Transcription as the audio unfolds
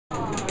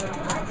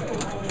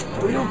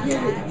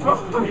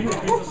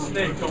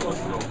snake, don't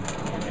listen to him.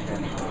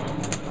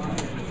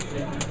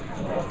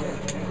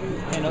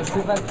 Hey, no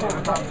true back there.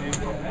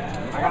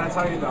 I gotta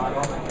tell you though, I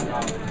don't think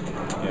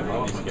Yeah,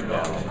 but he skipped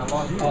out.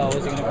 Oh,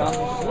 was he gonna come?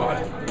 What?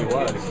 He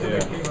was, yeah.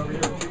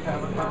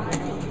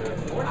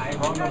 I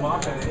rung them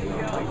up and they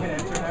can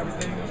enter and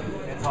everything.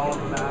 It's all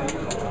about that.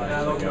 And I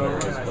look over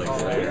and I saw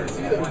later.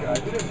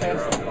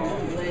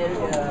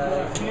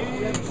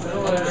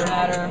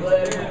 Shatter.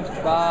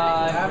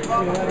 Bye.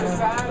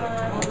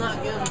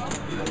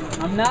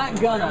 I'm not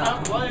gonna.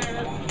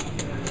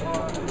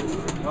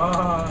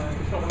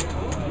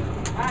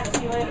 Alright,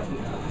 see you later.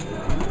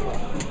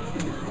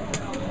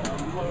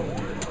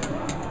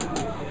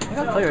 Look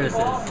how clear this is.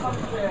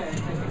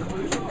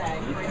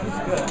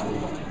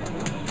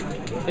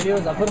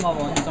 Videos, I put them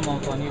up on some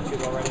of them on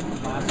YouTube already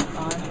from last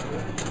time.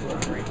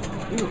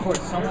 We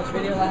recorded so much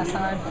video last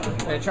time.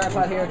 We had a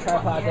tripod here, a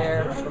tripod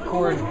there. I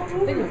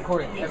think we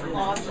recorded everything.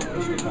 I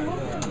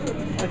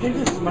think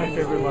this is my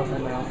favorite level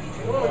now.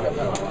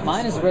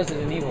 Mine is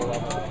Resident Evil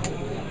level.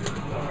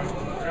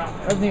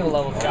 Resident Evil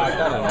level. Yeah, I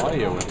got an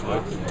audio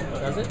input.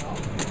 Does it? You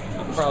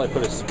can probably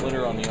put a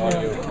splitter on the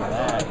audio from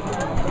that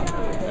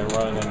and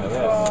run it into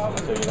this.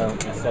 So you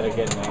don't, instead of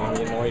getting the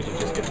ambient noise, you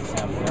just get the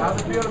sound.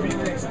 How's it feel to be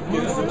the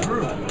exclusive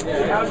group?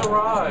 It has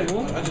arrived.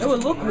 It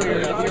would look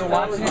weird if you were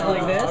watching it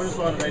like this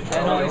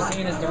and all you're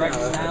seeing is direct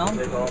sound.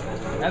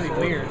 That'd be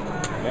weird.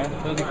 Yeah.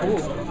 It would be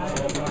cool.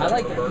 I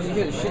like it because you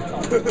hear the shit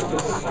talk.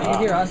 And you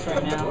hear us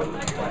right now.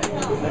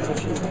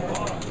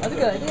 That's a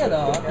good idea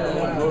though.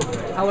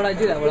 How would I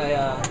do that? Would I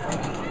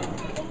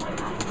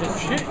Just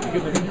shit, you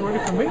ready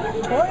for me?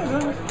 Why?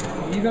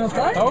 You gonna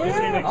play? Oh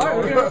yeah. Alright,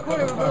 we're gonna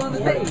record it, we're going on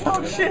the page.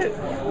 Oh shit,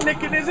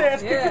 nicking his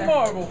ass, kicking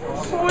marble.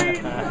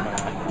 Sweet.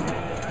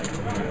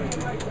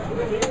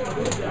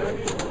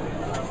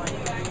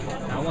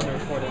 I wonder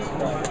if this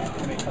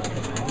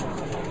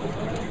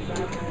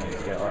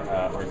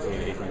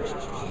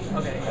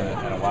okay.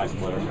 And a Y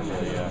splitter for the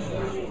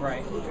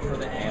right. For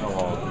the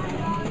analog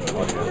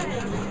audio.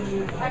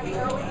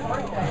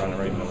 Run it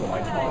right into the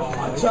microphone.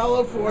 I'm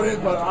shallow for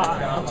it, but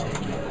I'll take it.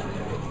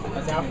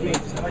 That's how it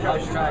feels. I'll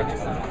just try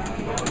this out.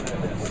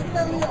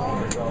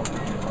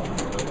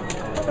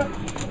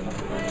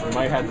 You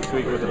might have to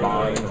tweak with the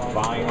volume. If the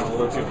volume is a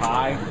little too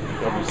high,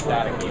 it'll be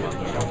staticky.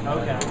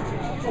 Okay.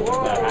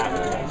 That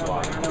happens, that's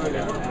why.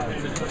 Yeah.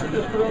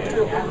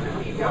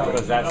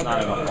 Because that's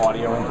not an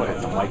audio input,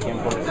 it's a mic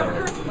input, so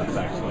it's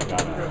actually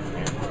got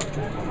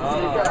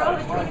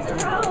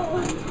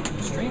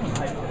Streaming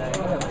hype today.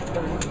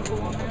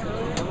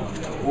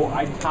 Well,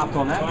 I hopped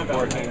on that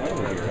before I came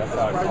over here. That's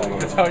how I saw it.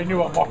 That's how you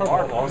knew I'm Marvel.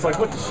 I was like,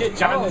 what the shit,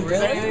 John? Didn't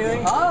say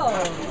anything? Oh!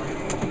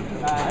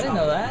 I didn't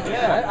know that.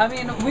 Yeah. I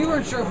mean, we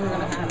weren't sure if we were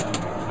going to have it.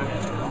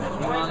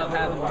 We wound up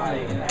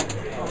having it.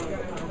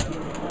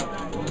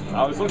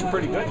 I was looking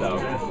pretty good, though.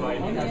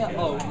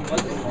 Oh,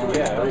 was it?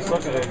 Yeah, it was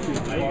looking a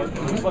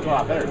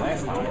lot better than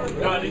last time.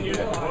 No, I didn't use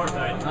it before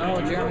tonight. I don't know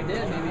what Jeremy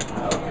did, maybe. You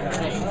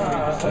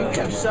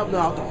kept subbing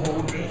out the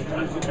whole game.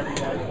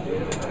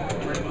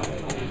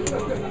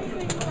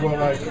 Well,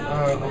 like,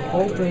 I'm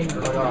hoping,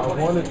 like, I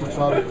wanted to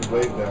try to do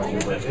Blade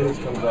Dasher, but his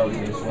comes out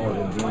even slower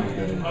than Doom's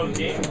did in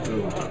MvC3.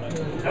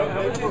 So,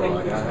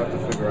 like, I have to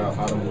figure out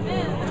how to move on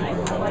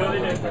for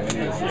any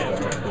assist that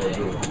I can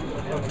do.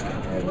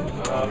 And,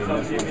 I mean,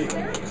 this is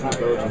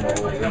 2/3 of my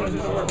whole team.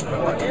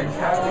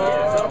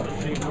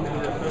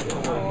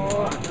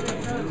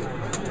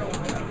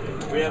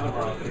 We have a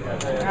problem.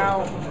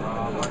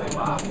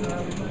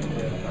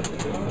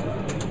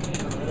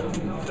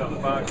 So the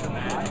box and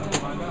that.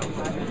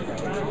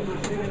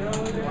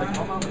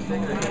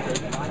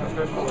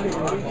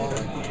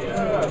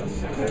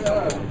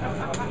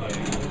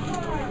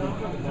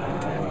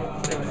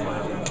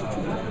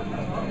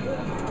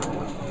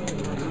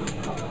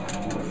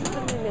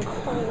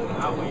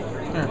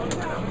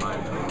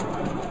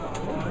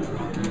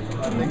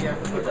 I think you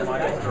have to put the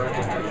mic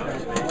directly on your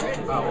space.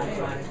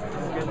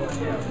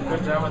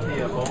 Good job with the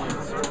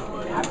bowling circle.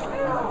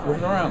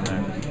 Moving around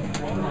there.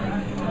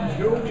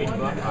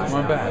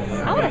 My back.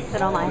 I want to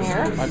sit on my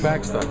hair. My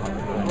back's stuck.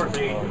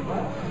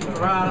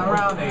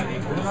 Around 80.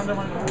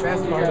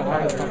 Best part of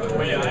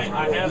But yeah, I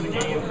have the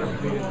game,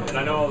 and I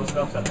know all the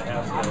stuff that they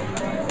have still.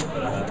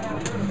 But I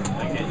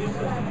can't use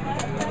it.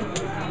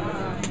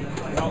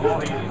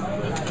 All 80.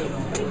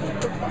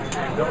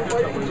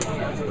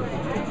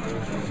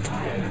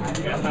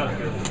 You guys not as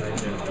good as they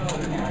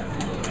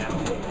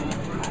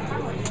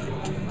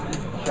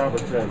Chopper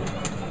Trevor.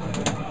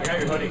 I got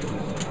your hoodie.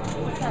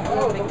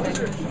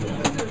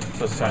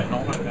 It's a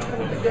Sentinel.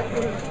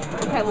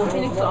 Okay, well,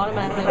 Phoenix will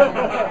automatically go.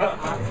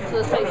 So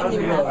this way you shouldn't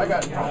even have I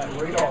got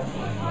radar.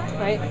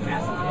 right?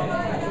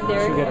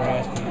 There. She'll get her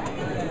ass beat.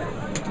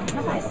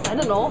 Not by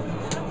Sentinel.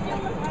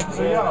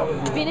 So, yeah.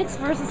 Phoenix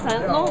versus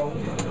Sentinel?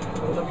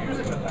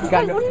 These Got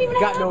guys wouldn't even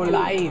have no to.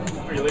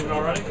 life. Are you leaving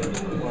already?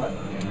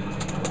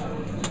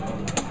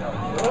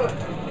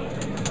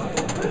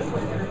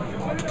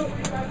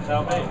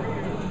 Tell me.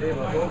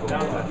 Down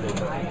that.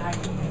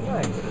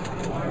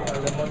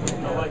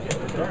 I like it.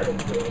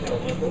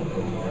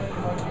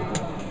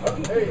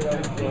 This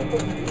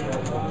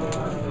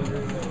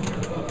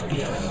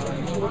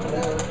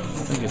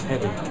thing is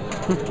heavy.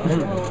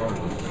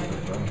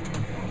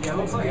 Yeah, it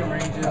looks like it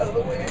ranges.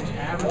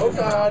 Oh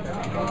God!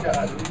 Oh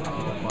God!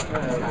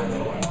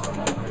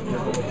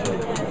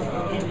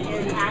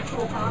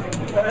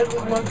 That's the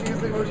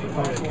monkey's emotion.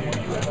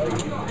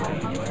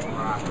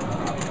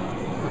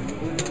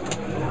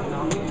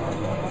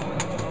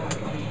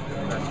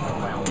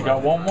 You got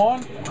 1-1?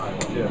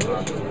 Yeah.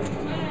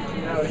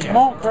 Come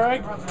on,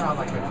 Craig.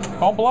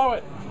 Don't blow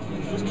it.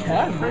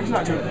 Craig's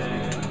not good.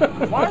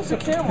 Why is the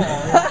camera on?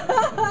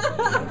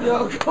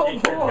 Yo,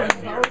 come on.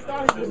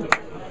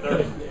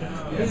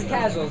 He's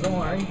casual, don't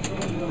worry.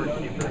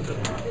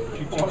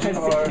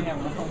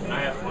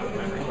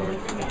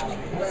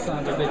 Son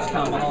of a bitch,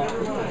 Tomahawk.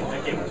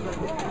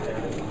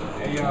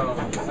 Hey, yo,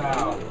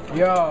 Sal.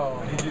 Yo.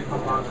 Need you to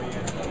log me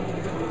in.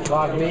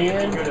 Log me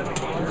in.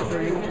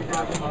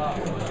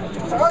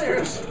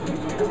 Tires!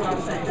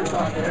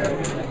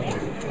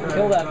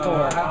 Kill that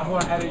Thor. How do I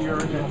edit your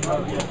intro?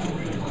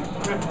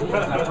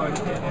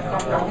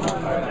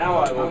 Now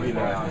I will be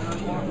there.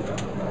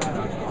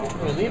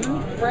 You're leaving,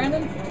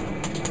 Brandon?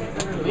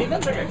 You leaving?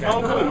 I'm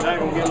coming back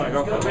and get my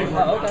girlfriend.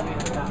 Oh, okay.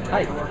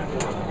 Hi.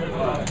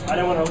 I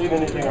don't want to leave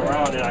anything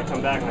around and I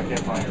come back and I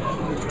can't find it.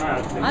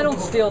 I don't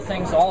steal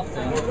things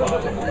often.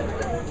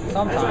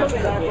 Sometimes.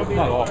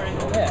 Not often.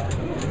 Yeah.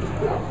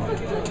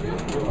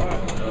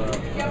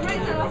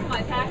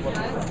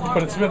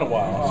 But it's been a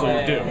while, so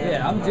you do.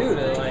 Yeah, I'm due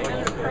to like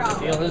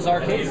steal his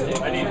arcade stick.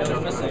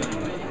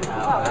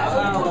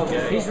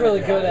 He's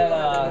really good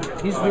at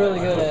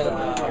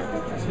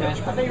Smash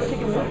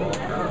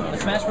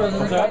Bros. Smash Bros.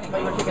 Isn't fighting.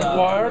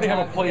 Well, I already have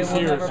a place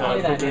here, so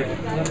I figured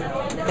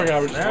I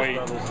would just wait.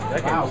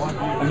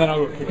 And then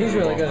I'll go kick He's it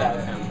really off. good at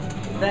it.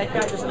 That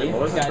guy just leaves.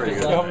 This guy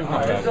just Help me come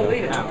back. I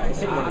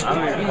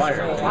don't even play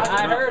her.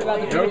 I heard about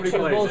the Nobody Pikachu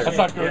plays bullshit. That's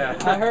not good.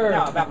 I heard.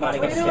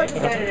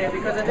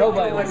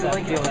 Nobody wants that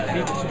deal with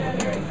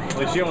Pikachu.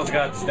 Like she almost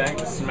got stank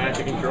to smash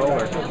a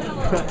controller.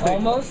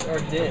 Almost or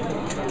did?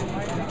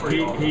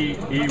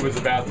 He was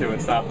about to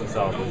and stopped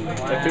himself.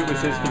 If it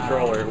was his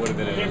controller, it would have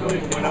been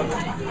anybody.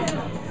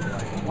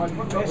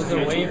 Was it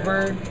a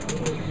Wavebird?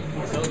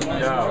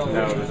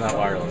 No, it was not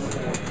wireless.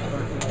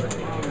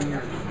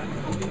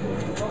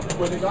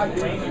 That's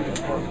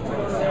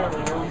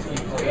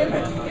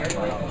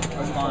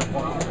fine.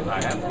 I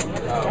have.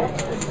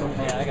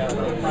 Yeah, I got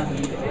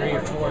 3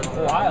 or 4 for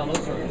a while.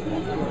 Those were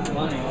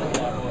money.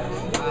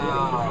 I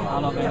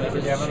don't know if anybody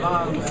could have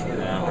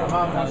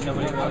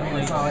nobody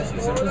really plays. It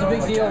was a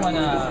big deal when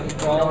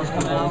Brawl was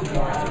coming out.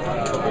 Brawl.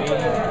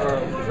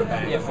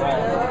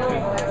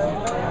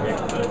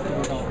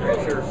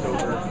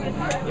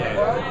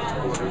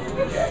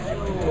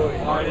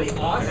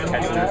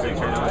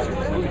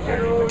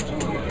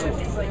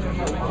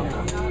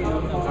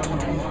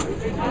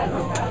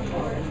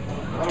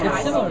 It's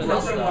similar to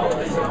this though.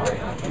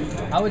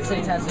 I would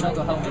say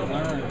Tatsunoko helped me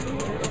learn.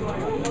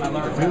 I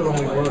learned It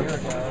only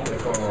works.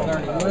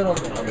 learned a little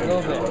bit.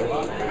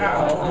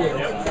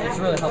 It's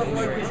really helping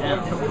me right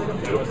now.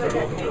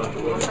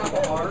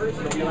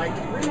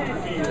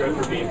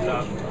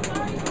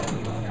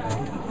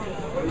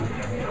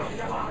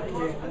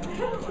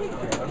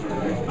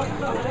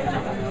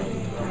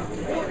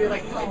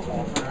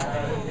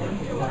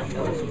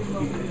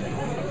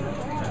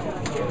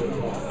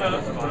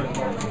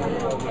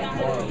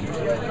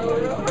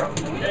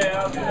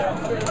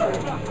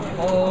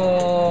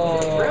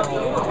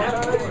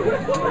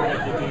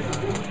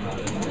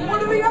 What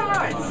are the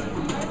odds?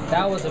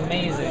 That was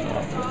amazing.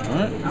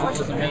 That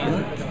was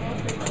amazing.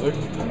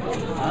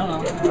 I don't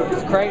know.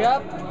 Is Craig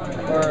up?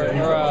 Or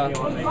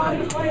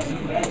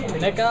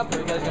Nick up? Or are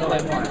you guys gonna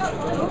let more?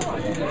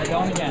 We're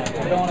going again.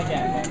 We're going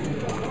again.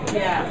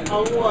 Yeah,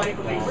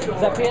 unlikely.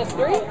 Is that PS3?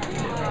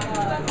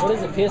 What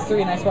is it?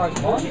 PS3 and Xbox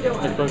One?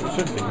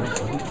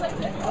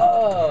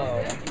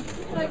 Oh.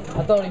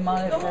 I thought he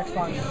modded for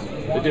Xbox.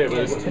 It did, but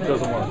it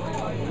doesn't work.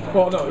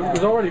 Well, no, it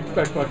was already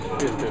Xbox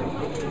PS2.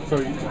 So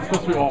it's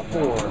supposed to be all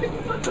 4,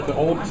 but the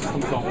old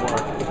systems don't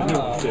work, but the new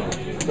ones do.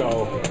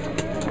 So,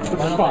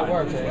 which is fine. I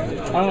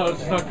don't know, it's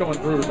just not going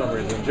through for some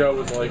reason. Joe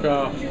was like,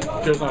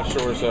 Joe's not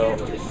sure, so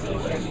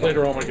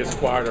later on when it gets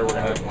quieter, we're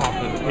going to pop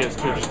into the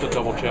PS2 just to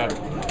double check.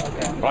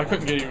 But I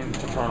couldn't get even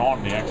to turn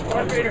on the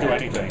Xbox or do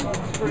anything. I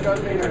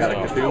got a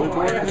Cthulhu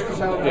board.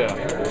 Yeah.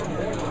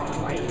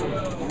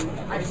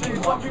 See you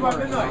by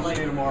midnight.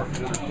 See you tomorrow.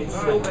 It's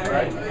still there.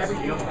 Right?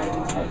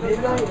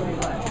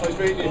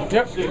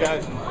 Yep. See you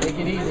guys. Take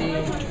it easy.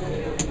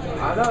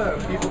 I know.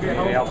 People get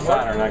home. They helped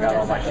Saturn and I got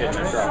all my shit in the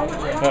truck.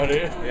 Oh, do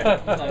you?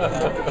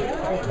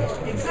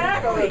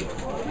 Exactly.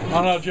 I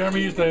don't know,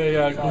 Jeremy used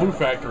a glue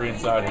factory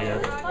inside here.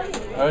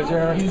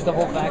 Jeremy? Use the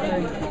whole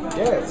factory.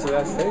 Yeah, so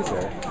that stays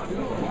there.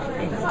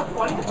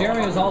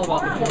 Jeremy was all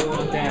about the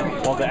glue. Damn.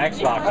 Well, the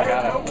Xbox,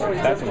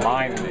 that's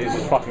mine, is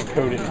just fucking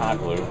coated in hot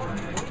glue.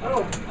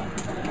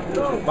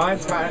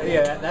 Mine's kind of,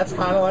 yeah, that's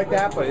kind of like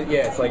that, but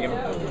yeah, it's like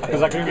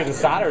because I couldn't get the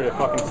solder to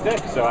fucking stick,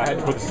 so I had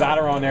to put the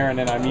solder on there, and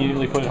then I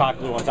immediately put hot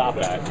glue on top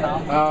of that.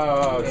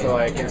 Oh, to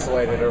like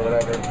insulate it or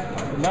whatever.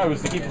 No, it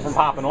was to keep it from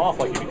popping off.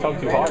 Like if you tug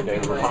too hard, they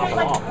were popping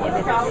off. Like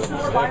it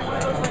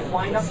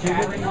would stick.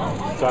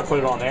 So I put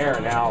it on there,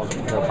 and now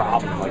no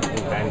problem. Like you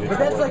can bend it. But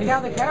that's like how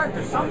the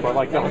characters are. But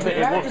like it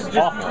looks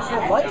awful.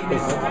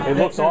 It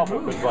looks awful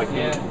because like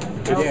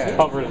it's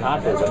covered in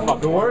hot glue.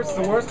 The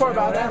worst part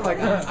about that, like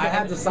I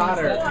had to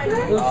solder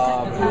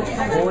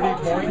 40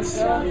 points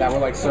that were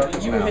like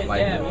surface mount,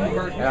 like,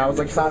 and I was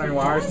like soldering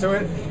wires to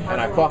it, and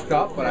I fucked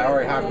up, but I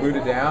already had glued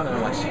it down, and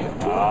I'm like shit.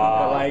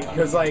 But like,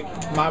 cause like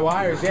my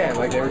wires, yeah,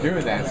 like they were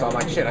doing that, so I'm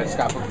like shit. I just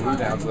got to put glue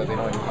down so that they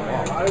don't even come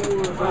off.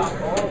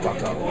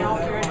 Fucked up.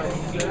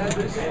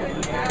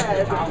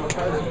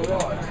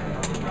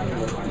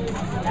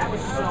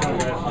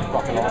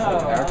 Fucking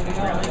awesome there.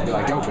 Be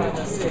like, yo, bitch,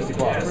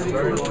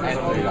 $60 and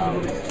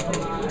 $30.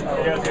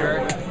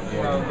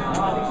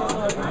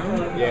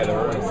 Yeah, they're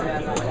really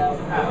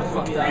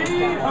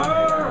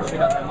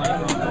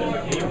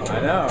I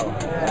know.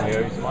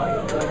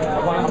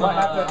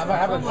 I might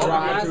have to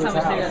drive to his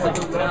house. Pay him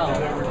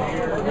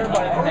because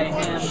like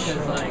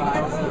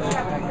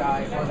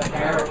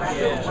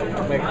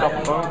Make a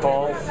couple phone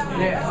calls.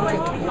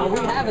 yeah, all we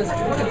have is we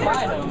can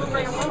find him.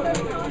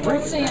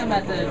 We'll see him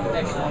at the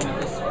next one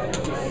at this.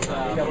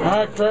 All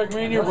right, Craig,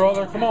 me and you,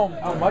 brother. Come on.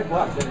 Oh, Mike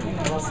left.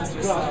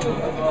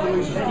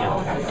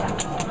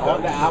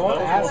 I want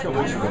to ask him.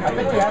 I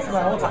think we asked him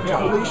that whole time. Yeah,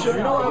 Felicia.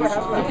 You know what I asked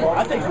him?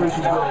 I think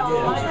Felicia's good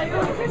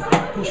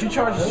idea. She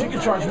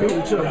can charge me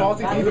too. The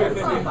faulty people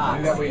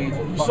that we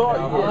You saw it,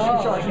 yeah,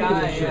 she charged me for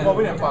this shit. Well,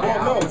 we didn't fuck it.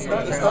 No, it's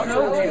not. No,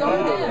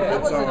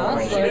 it wasn't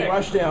us.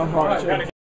 Rush down hard. Gotta